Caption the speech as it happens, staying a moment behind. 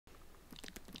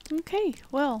Okay,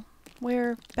 well,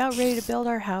 we're about ready to build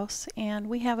our house and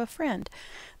we have a friend.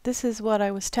 This is what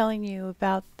I was telling you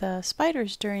about the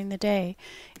spiders during the day.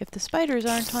 If the spiders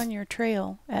aren't on your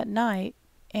trail at night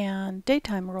and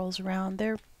daytime rolls around,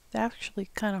 they're actually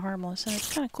kind of harmless, and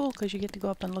it's kind of cool because you get to go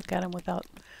up and look at them without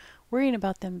worrying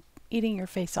about them eating your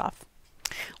face off.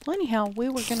 Well, anyhow, we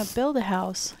were going to build a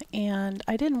house and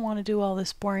I didn't want to do all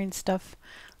this boring stuff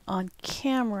on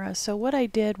camera, so what I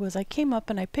did was I came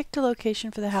up and I picked a location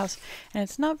for the house, and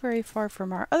it's not very far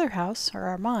from our other house, or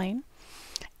our mine,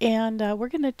 and we're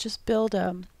going to just build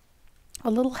a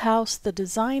little house. The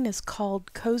design is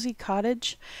called Cozy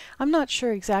Cottage. I'm not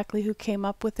sure exactly who came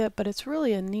up with it, but it's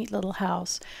really a neat little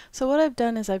house. So what I've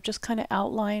done is I've just kind of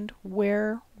outlined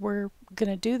where we're going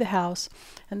to do the house,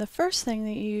 and the first thing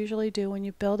that you usually do when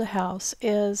you build a house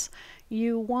is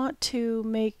you want to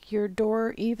make your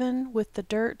door even with the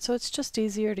dirt, so it's just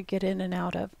easier to get in and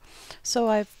out of. So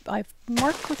I've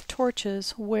marked with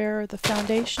torches where the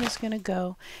foundation is going to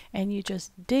go, and you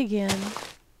just dig in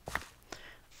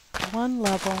one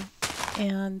level,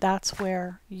 and that's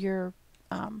where your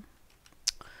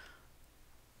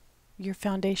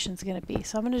foundation is going to be.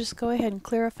 So I'm going to just go ahead and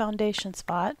clear a foundation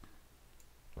spot.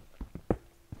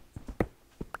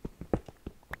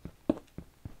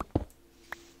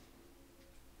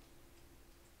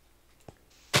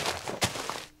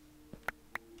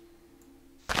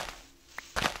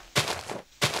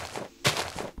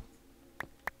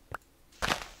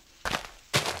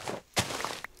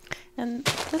 And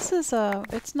this is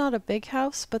it's not a big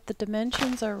house, but the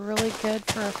dimensions are really good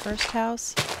for a first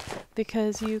house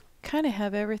because you kind of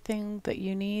have everything that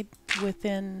you need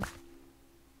within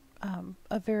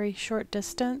a very short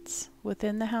distance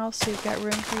within the house. So you've got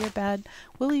room for your bed.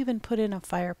 We'll even put in a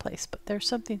fireplace, but there's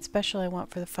something special I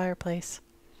want for the fireplace,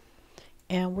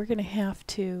 and we're gonna have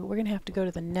to go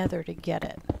to the Nether to get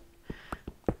it.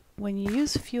 When you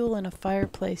use fuel in a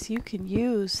fireplace, you can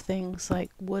use things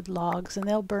like wood logs and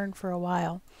they'll burn for a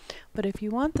while. But if you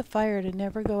want the fire to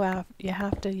never go out, you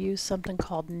have to use something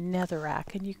called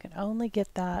netherrack, and you can only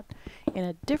get that in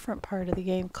a different part of the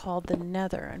game called the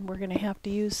Nether, and we're going to have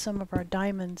to use some of our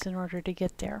diamonds in order to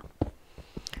get there.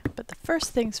 But the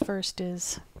first things first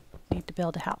is need to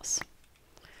build a house.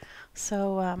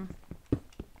 So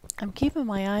I'm keeping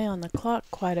my eye on the clock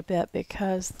quite a bit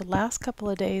because the last couple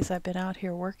of days I've been out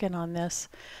here working on this,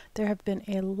 there have been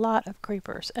a lot of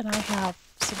creepers, and I have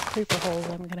some creeper holes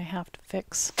I'm going to have to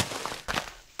fix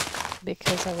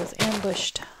because I was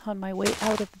ambushed on my way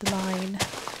out of the mine,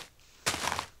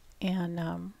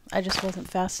 and I just wasn't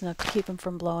fast enough to keep them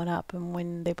from blowing up, and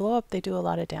when they blow up they do a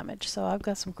lot of damage. So I've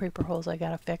got some creeper holes I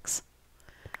gotta fix.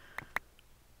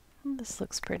 This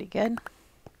looks pretty good.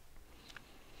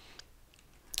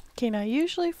 Okay, now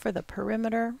usually for the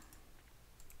perimeter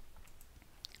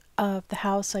of the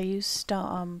house I use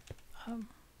stone,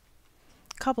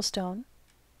 cobblestone,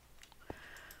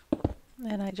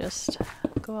 and I just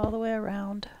go all the way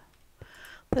around.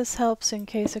 This helps in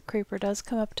case a creeper does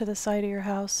come up to the side of your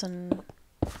house and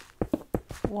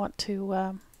want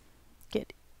to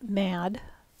get mad.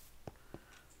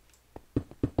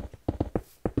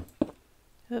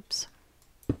 Oops.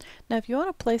 Now if you want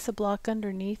to place a block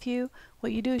underneath you,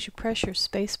 what you do is you press your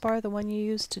space bar, the one you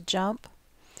use to jump,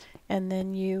 and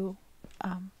then you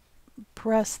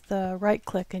press the right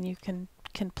click and you can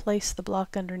place the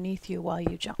block underneath you while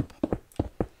you jump.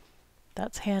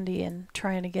 That's handy in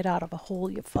trying to get out of a hole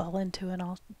you fall into, and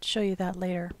I'll show you that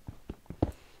later.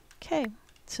 Okay,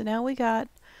 so now we got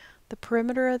the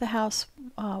perimeter of the house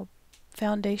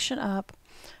foundation up.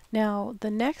 Now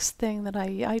the next thing that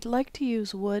I'd like to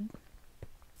use wood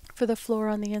for the floor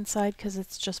on the inside because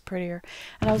it's just prettier.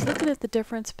 And I was looking at the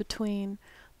difference between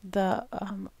the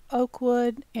oak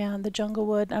wood and the jungle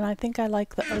wood, and I think I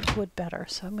like the oak wood better,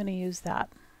 so I'm going to use that.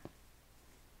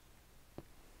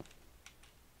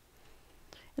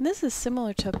 And this is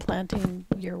similar to planting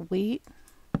your wheat.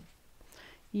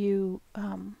 You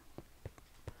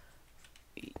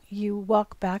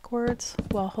walk backwards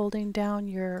while holding down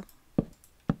your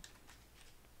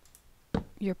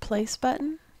place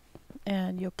button,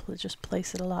 and you'll just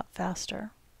place it a lot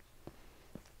faster.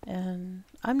 And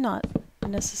I'm not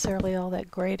necessarily all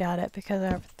that great at it because I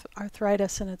have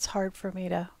arthritis and it's hard for me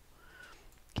to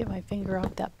get my finger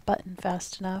off that button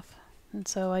fast enough, and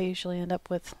so I usually end up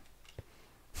with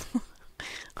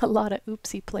a lot of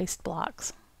oopsie placed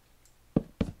blocks.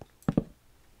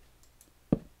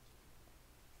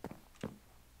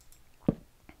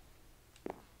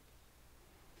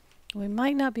 We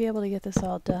might not be able to get this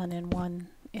all done in one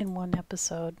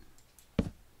episode,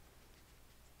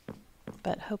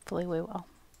 but hopefully we will.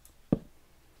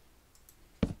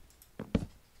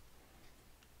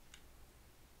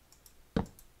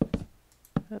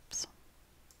 Oops.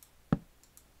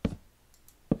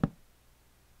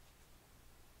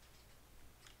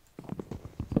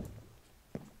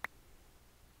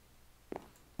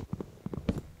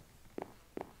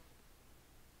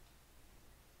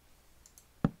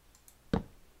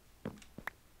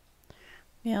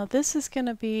 Now this is going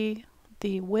to be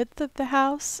the width of the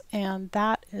house, and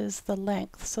that is the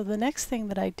length. So the next thing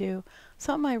that I do,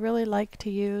 something I really like to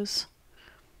use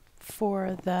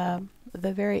for the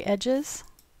very edges,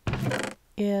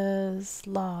 is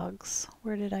logs.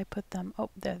 Where did I put them? Oh,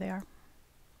 there they are.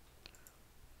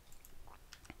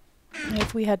 And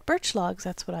if we had birch logs,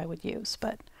 that's what I would use,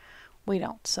 but we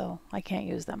don't, so I can't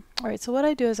use them. Alright, so what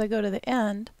I do is I go to the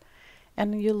end,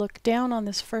 and you look down on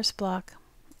this first block,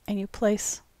 and you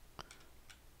place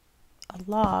a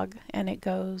log, and it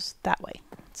goes that way.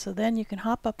 So then you can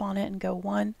hop up on it and go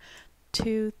 1,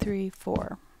 2, 3,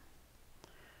 4.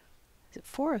 Is it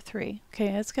 4 or 3? Okay,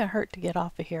 it's going to hurt to get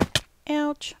off of here.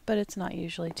 Ouch, but it's not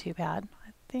usually too bad.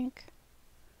 I think,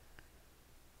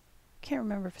 can't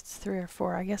remember if it's 3 or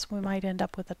 4. I guess we might end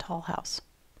up with a tall house.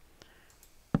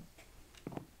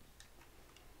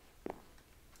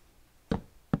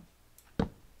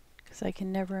 Because I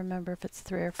can never remember if it's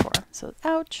 3 or 4. So,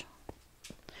 ouch.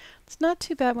 It's not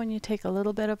too bad when you take a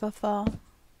little bit of a fall.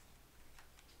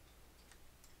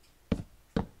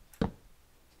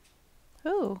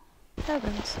 Ooh,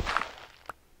 heavens.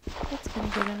 That's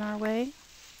going to get in our way.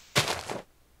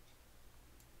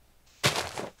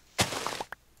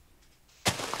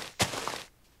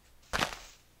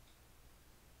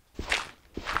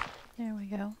 There we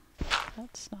go.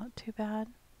 That's not too bad.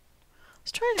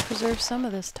 Let's try to preserve some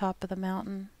of this top of the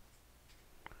mountain.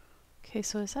 Okay,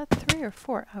 so is that 3 or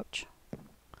 4? Ouch.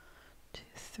 2,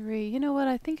 3. You know what?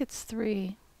 I think it's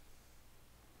 3.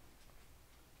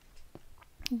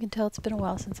 You can tell it's been a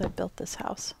while since I've built this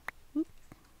house. Oop.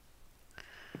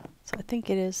 So I think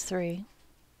it is 3.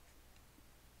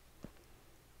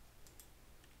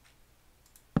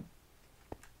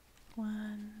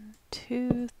 One,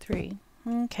 2, 3.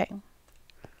 Okay.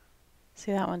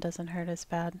 See, that one doesn't hurt as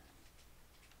bad.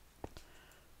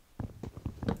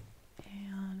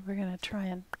 And we're going to try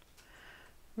and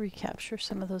recapture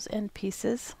some of those end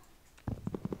pieces.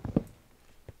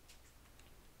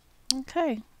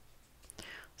 Okay.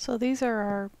 So these are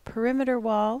our perimeter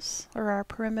walls, or our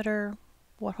perimeter,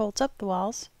 what holds up the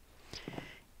walls.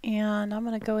 And I'm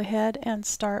going to go ahead and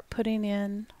start putting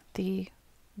in the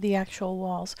actual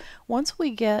walls. Once we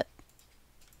get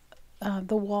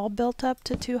the wall built up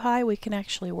to too high, we can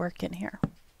actually work in here.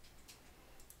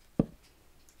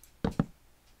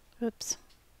 Oops.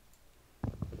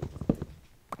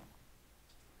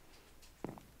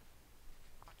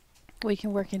 We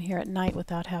can work in here at night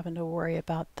without having to worry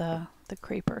about the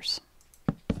creepers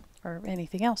or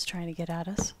anything else trying to get at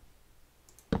us.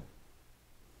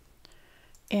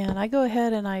 And I go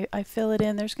ahead and I fill it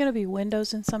in. There's going to be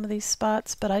windows in some of these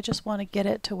spots, but I just want to get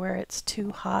it to where it's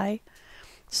too high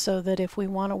so that if we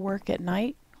want to work at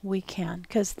night, we can.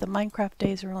 Because the Minecraft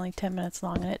days are only 10 minutes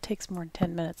long, and it takes more than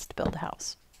 10 minutes to build a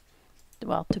house.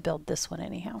 Well, to build this one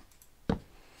anyhow.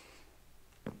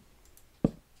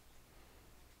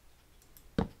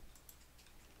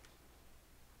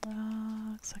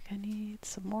 Looks like I need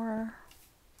some more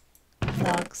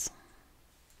logs.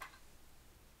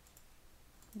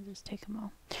 I'll just take them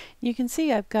all. You can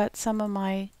see I've got some of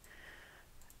my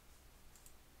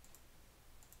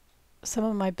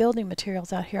building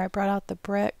materials out here. I brought out the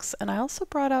bricks, and I also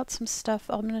brought out some stuff.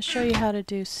 I'm going to show you how to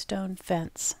do stone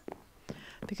fence,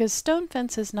 because stone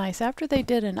fence is nice. After they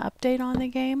did an update on the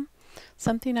game,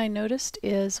 something I noticed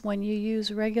is when you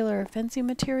use regular fencing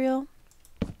material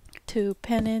to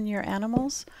pen in your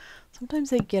animals, sometimes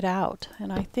they get out,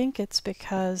 and I think it's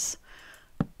because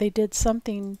they did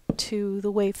something to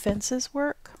the way fences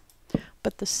work,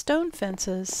 but the stone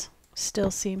fences still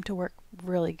seem to work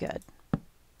really good.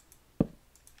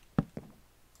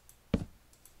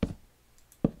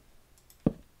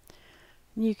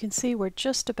 You can see we're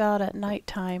just about at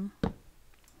nighttime.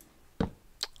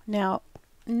 Now,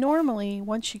 normally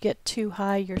once you get too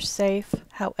high, you're safe.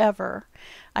 However,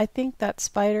 I think that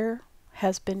spider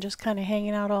has been just kind of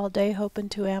hanging out all day hoping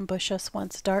to ambush us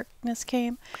once darkness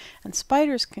came, and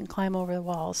spiders can climb over the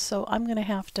walls, so I'm going to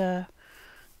have to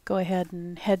go ahead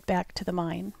and head back to the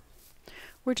mine.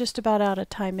 We're just about out of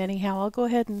time anyhow. I'll go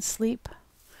ahead and sleep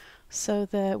so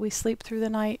that we sleep through the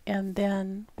night, and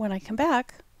then when I come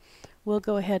back, we'll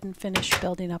go ahead and finish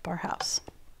building up our house.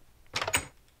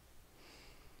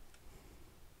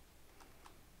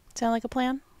 Sound like a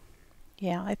plan?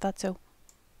 Yeah, I thought so.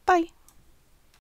 Bye.